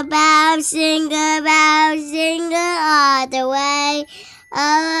 Jingle bells, jingle bells, jingle all the way.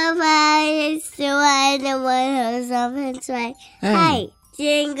 All the way is the way, the one who's up and sway. Hey!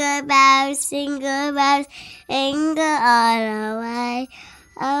 Jingle bells, jingle bells, jingle all the way.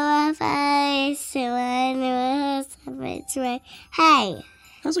 All the way is the way, the one who's up and sway. Hey!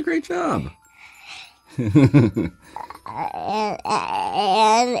 That's a great job. And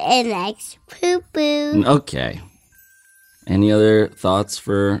next, poo-poo. Okay. Any other thoughts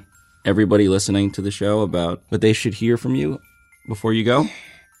for everybody listening to the show about what they should hear from you before you go?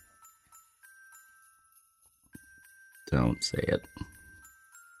 Don't say it.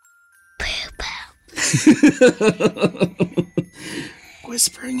 Poo-poo.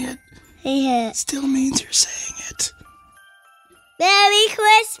 Whispering it still means you're saying it. Merry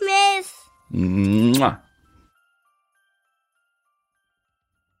Christmas! Mwah.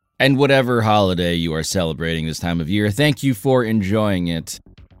 And whatever holiday you are celebrating this time of year, thank you for enjoying it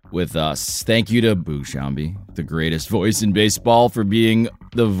with us. Thank you to Boo Shambi, the greatest voice in baseball, for being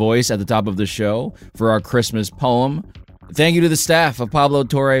the voice at the top of the show for our Christmas poem. Thank you to the staff of Pablo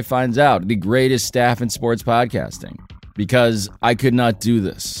Torre Finds Out, the greatest staff in sports podcasting. Because I could not do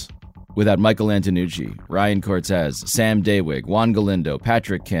this without Michael Antonucci, Ryan Cortez, Sam Daywig, Juan Galindo,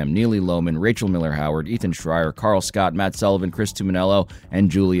 Patrick Kim, Neely Lohman, Rachel Miller-Howard, Ethan Schreier, Carl Scott, Matt Sullivan, Chris Tuminello,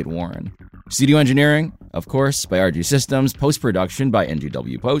 and Juliet Warren. Studio engineering, of course, by RG Systems. Post-production by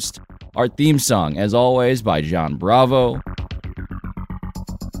NGW Post. Our theme song, as always, by John Bravo.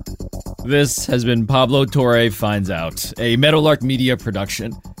 This has been Pablo Torre Finds Out, a Meadowlark Media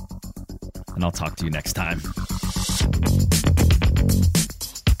production. And I'll talk to you next time.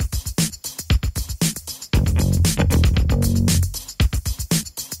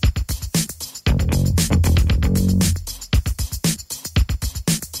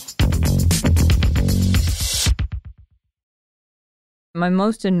 My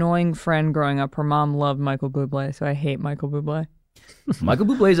most annoying friend growing up, her mom loved Michael Bublé, so I hate Michael Bublé. Michael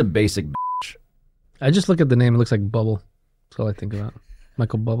Bublé is a basic bitch. I just look at the name, it looks like Bubble. That's all I think about.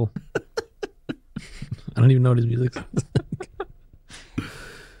 Michael Bubble. I don't even know what his music sounds like.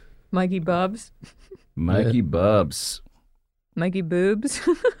 Mikey Bubs. Mikey Bubs. Mikey Boobs.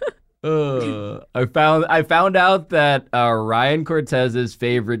 I found out that Ryan Cortez's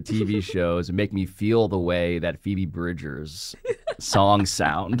favorite TV shows make me feel the way that Phoebe Bridgers' songs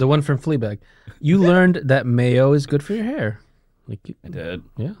sound. The one from Fleabag. You learned that mayo is good for your hair. I did.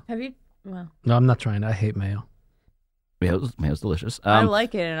 Yeah. Have you? Well, No, I'm not trying. I hate mayo. Mayo's delicious. I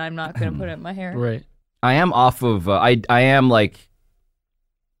like it, and I'm not going to put it in my hair. Right. I am off of. I am like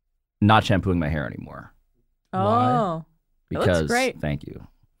not shampooing my hair anymore. Oh, it Because looks great. Thank you.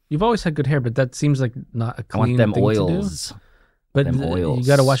 You've always had good hair, but that seems like not a I want clean them thing oils. to do. But Them oils. you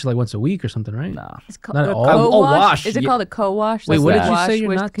got to wash it like once a week or something, right? Nah. It's Not called at a all. co-wash. wash. Is it Yeah. called a co-wash? Wait, Like what did a you wash say you're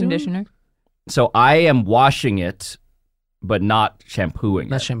with not doing? conditioner? So I am washing it, but not shampooing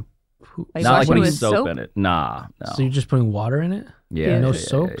Not it. shampoo. Like Not like wash it putting with soap soap? in it. Nah, no. So you're just putting water in it? Yeah, No yeah,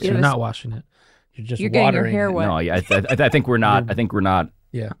 soap? yeah, So yeah. you're not washing it. You're just You're getting your watering hair it. wet. No, yeah. I think we're not. I think we're not.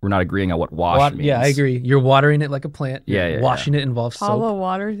 Yeah. We're not agreeing on what wash means. Yeah, I agree. You're watering it like a plant. Yeah, yeah, Washing it involves Pablo soap.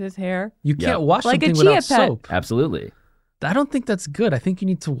 waters his hair. You can't wash Like a something chia without pet. soap. Absolutely. I don't think that's good. I think you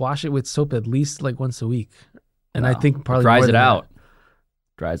need to wash it with soap at least like once a week. And I No. think probably dries more it than out. that.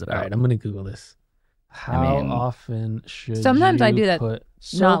 Dries it All out. right, I'm going to Google this. How mean- often should Sometimes I you do that, put not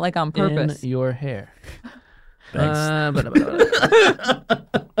soap like on purpose. in your hair? Thanks.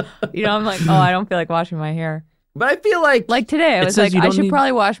 You know, I'm like, oh, I don't feel like washing my hair. But I feel like today, I It was says like, you I don't should need-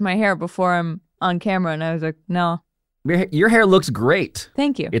 probably wash my hair before I'm on camera, and I was like, no, your hair looks great.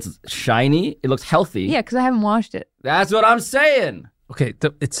 thank you. It's shiny. It looks healthy. Yeah, because I haven't washed it. That's what I'm saying. Okay,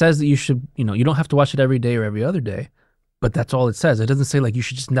 it says that you should, you don't have to wash it every day or every other day, but that's all it says. It doesn't say like you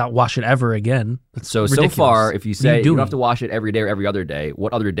should just not wash it ever again. That's So ridiculous. far, if you What are say you doing? don't have to wash it every day or every other day,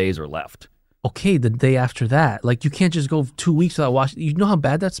 what other days are left? Okay, the day after that. Like you can't just go 2 weeks without washing. You know how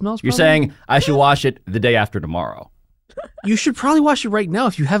bad that smells? You're probably? saying I should wash it the day after tomorrow. You should probably wash it right now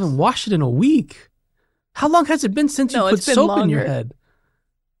if you haven't washed it in a week. How long has it been since you No, put it's been soap in your longer. head?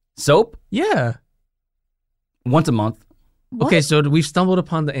 Soap? Yeah. Once a month. Okay, so we've stumbled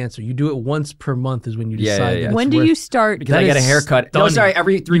upon the answer. You do it once per month is when you Yeah, decide. yeah, that yeah. it's When do worth- you start? Because I get a haircut. No, stunning. sorry,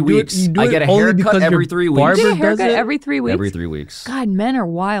 every 3 You do it- weeks. you do I it get a only haircut because every your 3 weeks. barber You get a does haircut it? every 3 weeks? Every 3 weeks. God, men are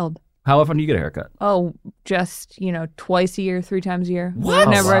wild. How often do you get a haircut? Oh, just, twice a year, 3 times a year. What?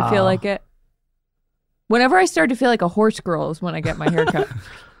 Whenever I feel Wow. like it. Whenever I start to feel like a horse girl is when I get my haircut.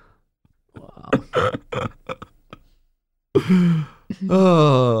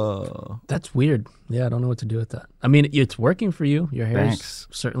 Oh. That's weird. Yeah, I don't know what to do with that. I mean, it's working for you. Your hair Thanks. is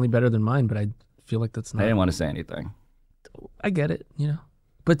certainly better than mine, but I feel like that's I not. didn't want to say anything. I get it,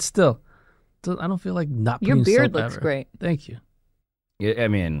 but still, I don't feel like not. Your putting beard soap looks ever. great. Thank you. I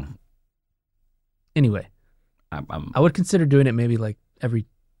mean, Anyway, I'm I would consider doing it maybe like every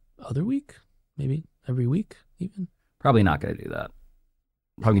other week, maybe every week even. probably not going to do that.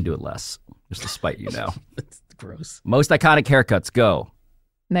 Probably going to do it less, just to spite you now. It's gross. Most iconic haircuts, go.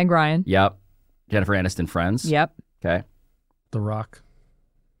 Meg Ryan. Yep. Jennifer Aniston, Friends. Yep. Okay. The Rock.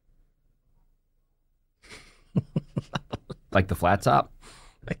 Like the flat top?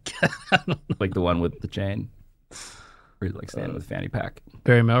 I don't know. Like the one with the chain? Or he's like standing with a fanny pack?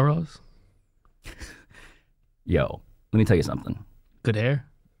 Barry Melrose. Yo, let me tell you something. Good hair.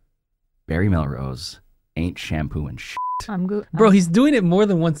 Barry Melrose ain't shampooing shit. I'm good. Bro, he's doing it more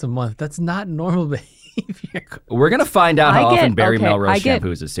than once a month. That's not normal behavior. We're going to find out how often Barry okay, Melrose I get-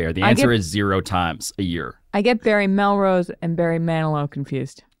 shampoos his hair. The I answer get- is 0 times a year. I get Barry Melrose and Barry Manilow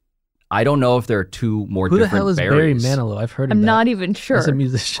confused. I don't know if there are two more Who the different hell is Barry Barrys. Manilow? I've heard of I'm that. not even sure. As a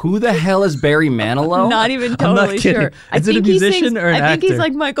musician. Who the hell is Barry Manilow? I'm not even I'm not totally kidding. sure. Is it a musician or an I think he's actor?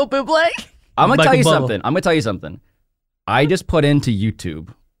 like Michael Bublé. I'm going to tell you Michael something. I'm going to tell you something. I just put into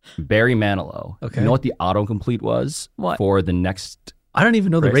YouTube Barry Manilow. Okay. You know what the autocomplete was? What? For the next I don't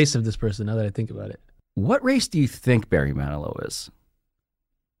even know the race? race of this person now that I think about it. What race do you think Barry Manilow is?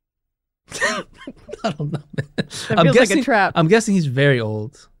 I don't know, man. That feels like a trap. I'm guessing he's very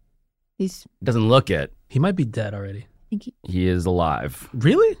old. Doesn't look it. He might be dead already. He is alive.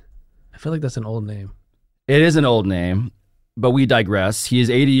 Really? I feel like that's an old name. It is an old name, but we digress. He is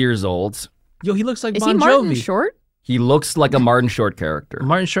 80 years old. Yo, he looks like Is Bon he Jovi. Martin Short? He looks like a Martin Short character.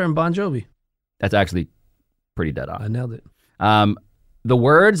 Martin Short and Bon Jovi. That's actually pretty dead on. I nailed it. The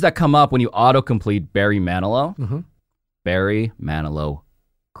words that come up when you autocomplete Barry Manilow, Mm-hmm. Barry Manilow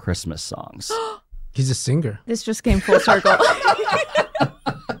Christmas songs. He's a singer. This just came full circle.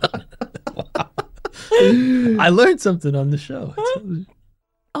 I learned something on the show.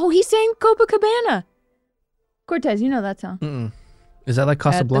 Oh, he sang Copacabana. Cortez, you know that song. Mm-mm. Is that like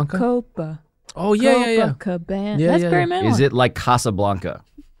Casablanca? At the Copa. Oh, yeah. Copacabana. Yeah, That's yeah, Barry yeah. Manilow. Is it like Casablanca?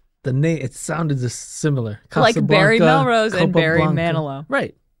 The name, it sounded just similar. Like Barry Casablanca, Melrose and Barry Copacablanca. Manilow.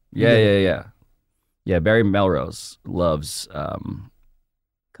 Right. Yeah. Yeah, Barry Melrose loves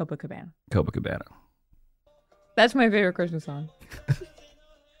Copacabana. Copacabana. That's my favorite Christmas song.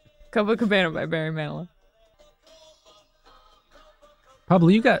 Copacabana by Barry Manilow. Pablo,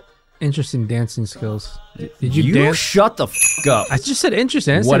 you got interesting dancing skills. Did you, You dance? shut the f*** up. I just said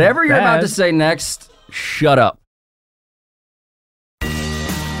interesting. I didn't say Whatever you're about bad. to say next, shut up.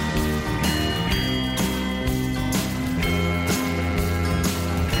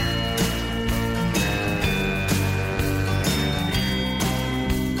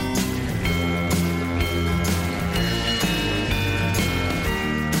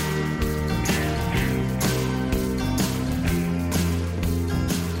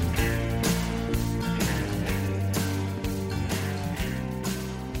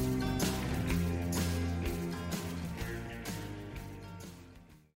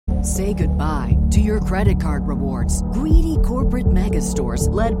 Say goodbye to your credit card rewards. Greedy corporate mega stores,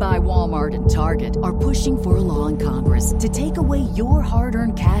 led by Walmart and Target, are pushing for a law in Congress to take away your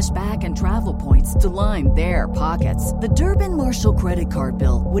hard-earned cash back and travel points to line their pockets. The Durbin-Marshall credit card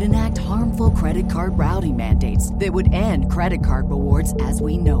bill would enact harmful credit card routing mandates that would end credit card rewards as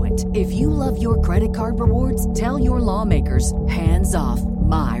we know it. If you love your credit card rewards, tell your lawmakers, hands off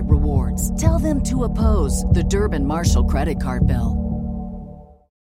my rewards. Tell them to oppose the Durbin-Marshall credit card bill.